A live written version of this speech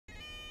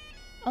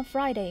On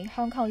Friday,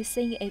 Hong Kong is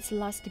saying its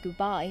last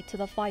goodbye to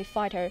the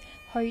firefighter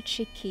Hui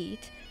Chi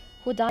Kit,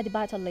 who died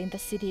battling the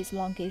city's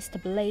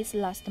longest blaze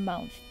last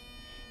month.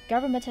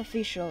 Government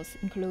officials,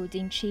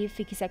 including Chief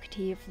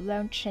Executive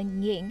Leung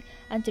Chen-ying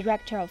and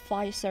Director of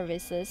Fire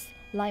Services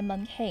Lai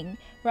Man-heng,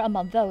 were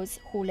among those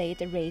who laid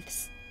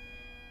wreaths.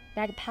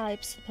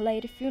 Bagpipes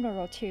played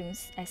funeral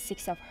tunes as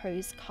 6 of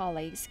Hui's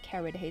colleagues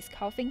carried his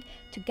coffin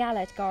to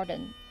Galette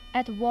Garden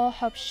at War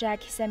Hope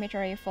Shack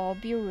Cemetery for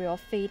burial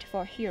fit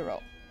for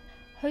hero.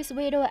 Hui's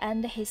widow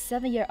and his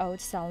 7-year-old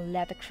son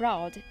led the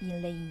crowd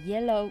in laying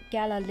yellow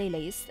gala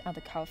lilies on the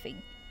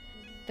coffin.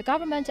 The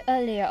government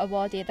earlier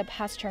awarded the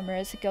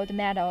posthumous Gold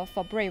Medal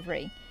for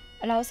bravery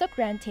and also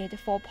granted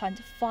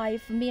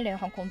 4.5 million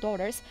Hong Kong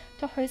dollars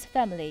to Hui's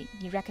family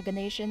in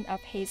recognition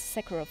of his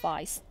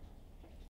sacrifice.